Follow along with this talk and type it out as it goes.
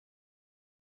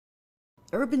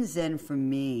Urban Zen for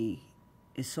me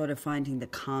is sort of finding the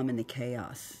calm in the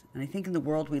chaos. And I think in the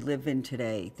world we live in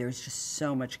today, there's just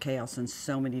so much chaos on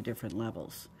so many different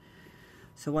levels.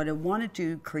 So what I wanted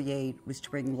to create was to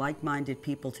bring like-minded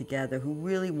people together who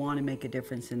really want to make a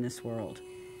difference in this world.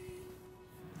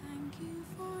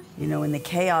 You know, in the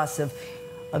chaos of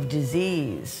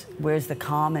disease, where's the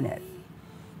calm in it?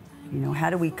 You know, how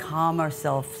do we calm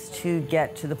ourselves to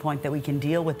get to the point that we can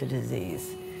deal with the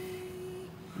disease?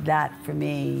 That, for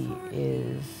me,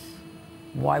 is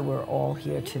why we're all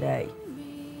here today.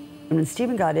 And when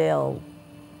Stephen got ill,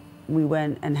 we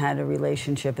went and had a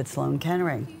relationship at Sloan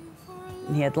Kettering,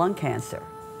 and he had lung cancer.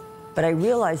 But I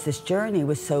realized this journey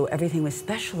was so, everything was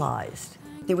specialized.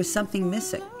 There was something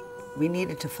missing. We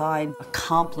needed to find a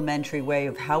complementary way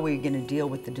of how we were going to deal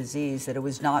with the disease, that it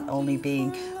was not only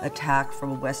being attacked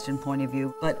from a Western point of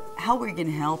view, but how we were going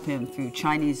to help him through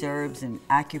Chinese herbs and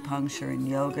acupuncture and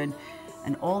yoga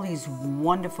and all these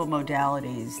wonderful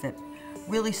modalities that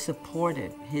really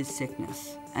supported his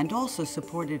sickness and also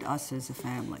supported us as a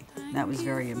family. That was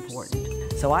very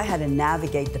important. So I had to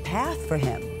navigate the path for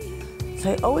him.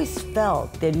 So I always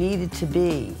felt there needed to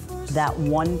be that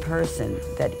one person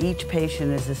that each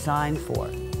patient is assigned for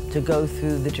to go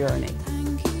through the journey.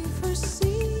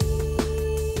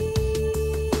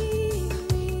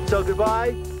 So goodbye.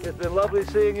 It's been lovely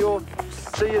seeing you.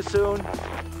 See you soon.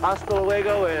 Hasta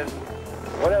luego and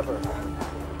whatever.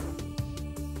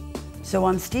 So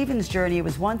on Stephen's journey, it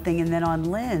was one thing, and then on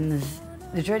Lynn's,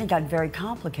 the journey got very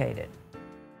complicated.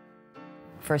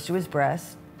 First it was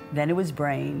breast, then it was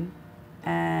brain,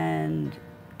 and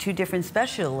 2 different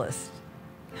specialists.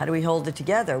 How do we hold it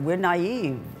together? We're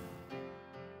naive.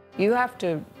 You have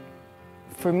to,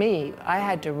 for me, I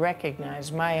had to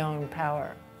recognize my own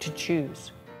power to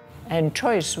choose. And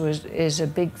choice is a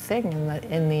big thing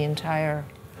in the entire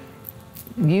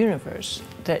universe,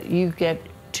 that you get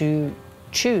to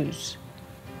choose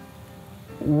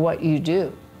what you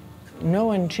do. No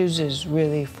one chooses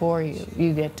really for you.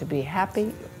 You get to be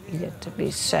happy, you get to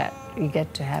be sad, you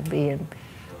get to be in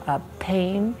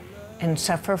pain and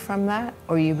suffer from that,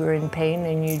 or you were in pain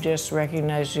and you just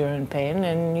recognize you're in pain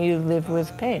and you live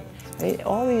with pain.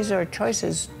 All these are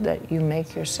choices that you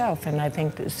make yourself, and I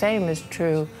think the same is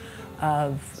true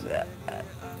of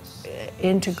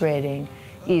integrating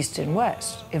East and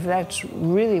West. If that's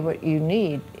really what you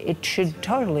need, it should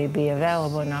totally be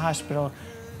available in a hospital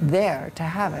there to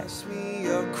have it.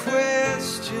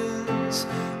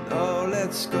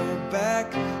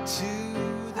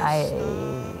 I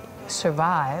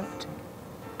survived,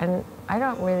 and I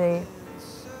don't really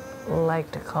like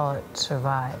to call it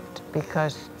survived,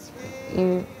 because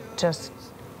you just,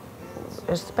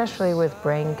 especially with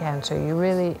brain cancer, you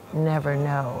really never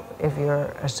know if you're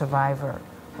a survivor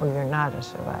or you're not a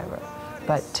survivor.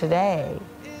 But today,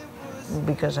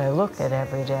 because I look at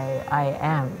every day, I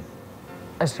am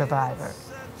a survivor.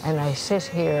 And I sit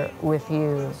here with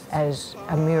you as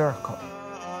a miracle.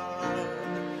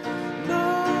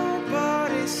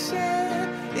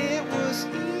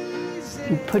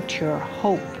 You put your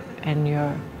hope and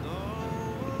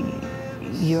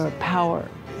your power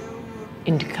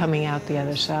into coming out the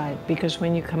other side. Because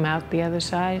when you come out the other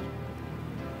side,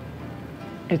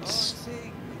 it's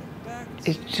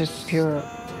just you're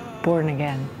born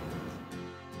again.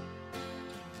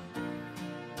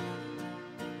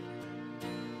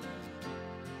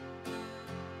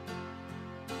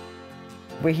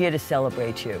 We're here to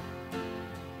celebrate you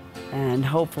and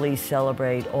hopefully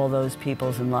celebrate all those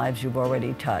peoples and lives you've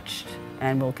already touched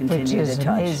and will continue to touch. Which is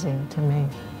amazing to me.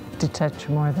 To touch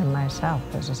more than myself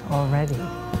is already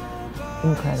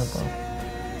incredible.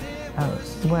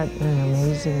 What an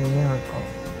amazing miracle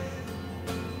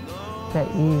that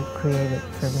you created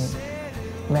for me.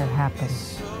 That happened.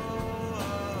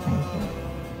 Thank you.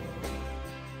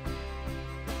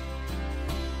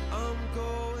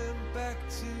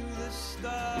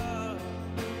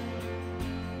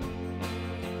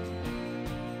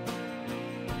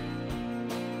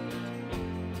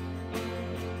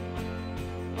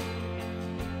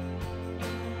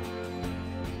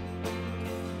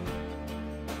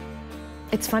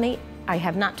 It's funny, I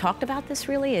have not talked about this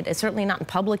really. It's certainly not in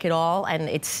public at all, and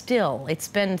it's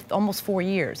been almost 4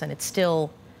 years, and it's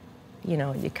still, you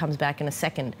know, it comes back in a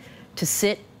second. To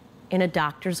sit in a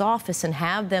doctor's office and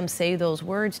have them say those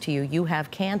words to you, you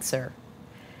have cancer.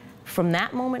 From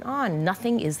that moment on,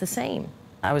 nothing is the same.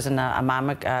 I was in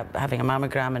having a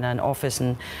mammogram in an office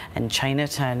in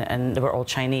Chinatown, and they were all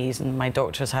Chinese, and my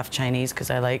doctor's half Chinese because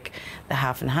I like the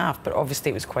half and half. But obviously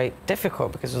it was quite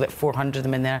difficult because there was like 400 of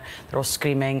them in there. They're all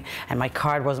screaming, and my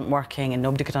card wasn't working, and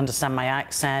nobody could understand my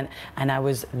accent. And I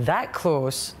was that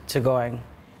close to going,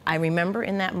 I remember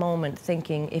in that moment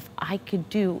thinking, if I could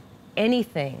do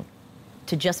anything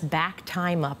to just back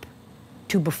time up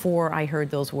to before I heard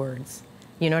those words,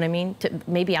 you know what I mean?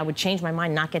 Maybe I would change my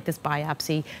mind, not get this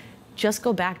biopsy, just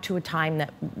go back to a time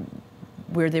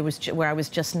where I was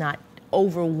just not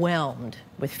overwhelmed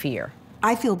with fear.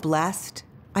 I feel blessed.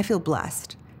 I feel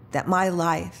blessed that my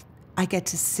life, I get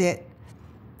to sit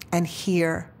and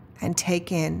hear and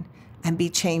take in and be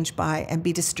changed by and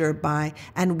be disturbed by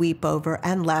and weep over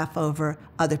and laugh over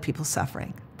other people's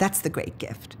suffering. That's the great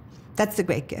gift. That's the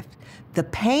great gift. The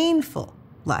painful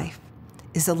life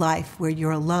is a life where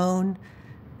you're alone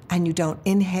and you don't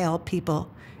inhale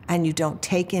people and you don't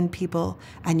take in people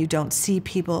and you don't see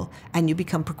people and you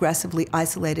become progressively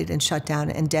isolated and shut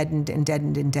down and deadened and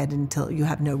deadened and deadened until you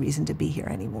have no reason to be here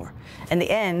anymore. In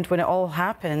the end, when it all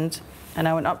happened and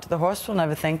I went up to the hospital and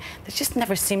everything, there just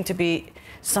never seemed to be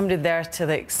somebody there to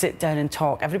like sit down and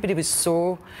talk. Everybody was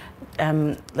so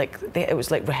it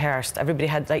was like rehearsed. Everybody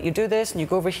had like, you do this and you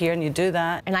go over here and you do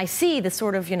that. And I see the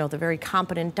sort of, the very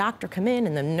competent doctor come in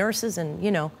and the nurses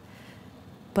and,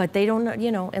 but they don't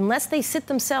know, unless they sit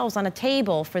themselves on a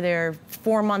table for their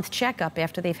 4-month checkup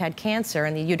after they've had cancer,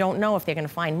 and you don't know if they're going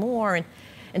to find more, and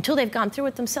until they've gone through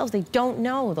it themselves, they don't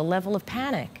know the level of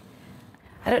panic.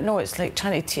 I don't know, it's like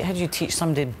trying to how do you teach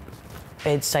somebody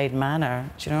bedside manner,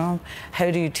 do you know?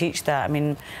 How do you teach that? I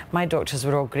mean, my doctors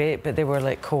were all great, but they were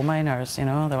like coal miners, They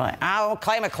were like, I'll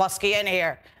climb a Klusky in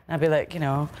here. And I'd be like,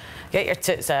 get your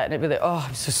tits out. And it'd be like, oh,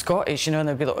 I'm so Scottish, And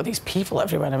they'd be like, oh, these people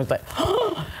everywhere. And I was like,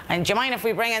 oh, and do you mind if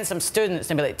we bring in some students?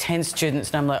 And they'd be like 10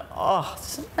 students. And I'm like, oh,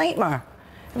 it's a nightmare.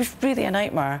 It was really a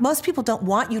nightmare. Most people don't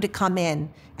want you to come in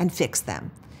and fix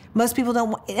them. Most people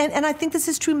don't want, and I think this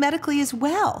is true medically as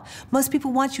well. Most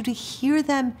people want you to hear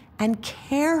them and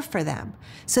care for them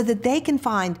so that they can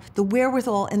find the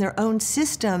wherewithal in their own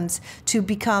systems to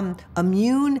become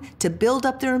immune, to build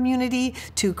up their immunity,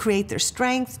 to create their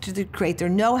strength, to create their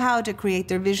know-how, to create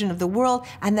their vision of the world.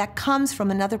 And that comes from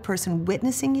another person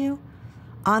witnessing you,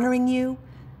 honoring you,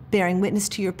 bearing witness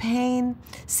to your pain,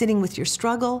 sitting with your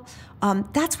struggle.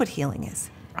 That's what healing is.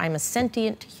 I'm a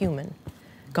sentient human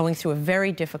going through a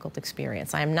very difficult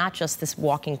experience. I am not just this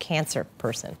walking cancer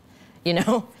person,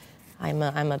 I'm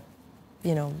a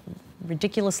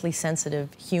ridiculously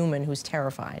sensitive human who's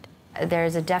terrified.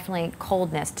 There's a definitely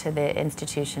coldness to the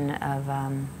institution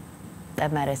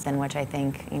of medicine, which I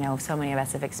think, so many of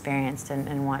us have experienced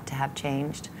and want to have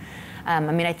changed.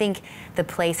 I think the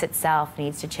place itself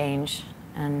needs to change,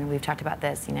 and we've talked about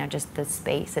this, just the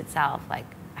space itself, like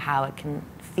how it can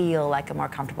feel like a more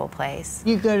comfortable place.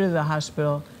 You go to the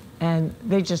hospital and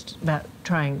they're just about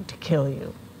trying to kill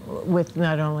you with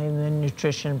not only the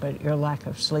nutrition but your lack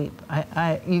of sleep.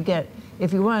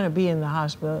 If you want to be in the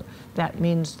hospital, that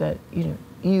means that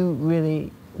you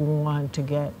really want to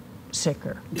get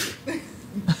sicker.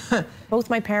 Both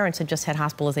my parents had just had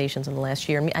hospitalizations in the last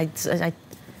year. I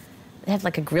had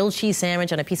like a grilled cheese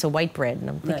sandwich and a piece of white bread, and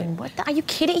I'm thinking, What? Are you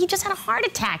kidding? He just had a heart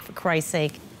attack, for Christ's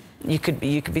sake. You could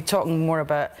be talking more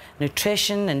about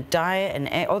nutrition and diet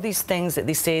and all these things that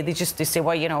they say. They say,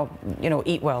 well,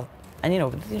 eat well, and you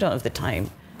don't have the time.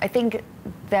 I think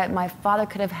that my father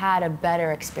could have had a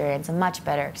better experience, a much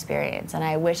better experience, and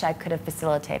I wish I could have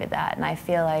facilitated that. And I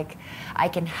feel like I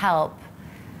can help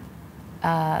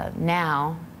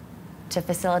now to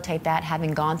facilitate that,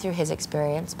 having gone through his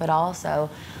experience, but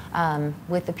also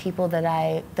with the people that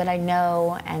I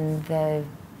know and the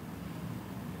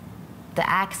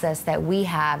access that we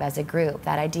have as a group,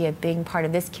 that idea of being part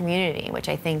of this community, which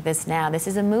I think this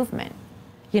is a movement.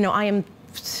 I'm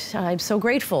so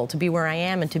grateful to be where I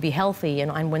am and to be healthy,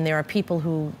 and when there are people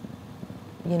who,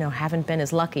 haven't been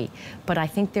as lucky. But I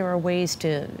think there are ways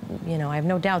to, I have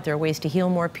no doubt there are ways to heal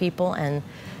more people and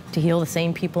to heal the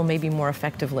same people maybe more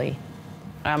effectively.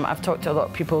 I've talked to a lot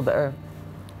of people that are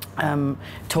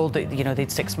told that,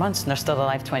 they'd 6 months and they're still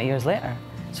alive 20 years later.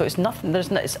 So it's nothing,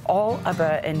 it's all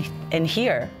about in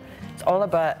here. It's all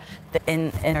about the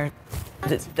inside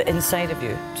of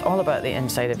you. It's all about the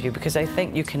inside of you, because I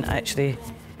think you can actually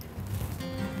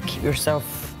keep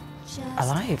yourself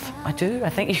alive. I do. I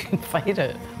think you can fight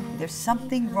it. There's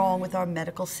something wrong with our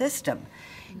medical system.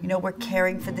 We're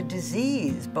caring for the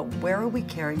disease, but where are we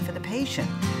caring for the patient?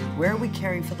 Where are we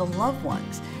caring for the loved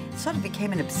ones? It sort of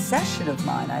became an obsession of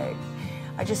mine.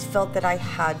 I just felt that I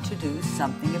had to do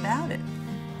something about it.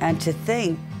 And to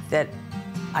think that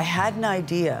I had an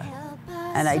idea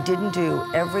and I didn't do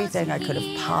everything I could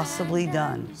have possibly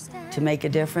done to make a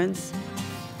difference.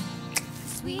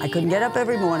 I couldn't get up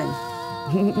every morning.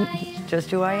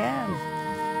 Just who I am.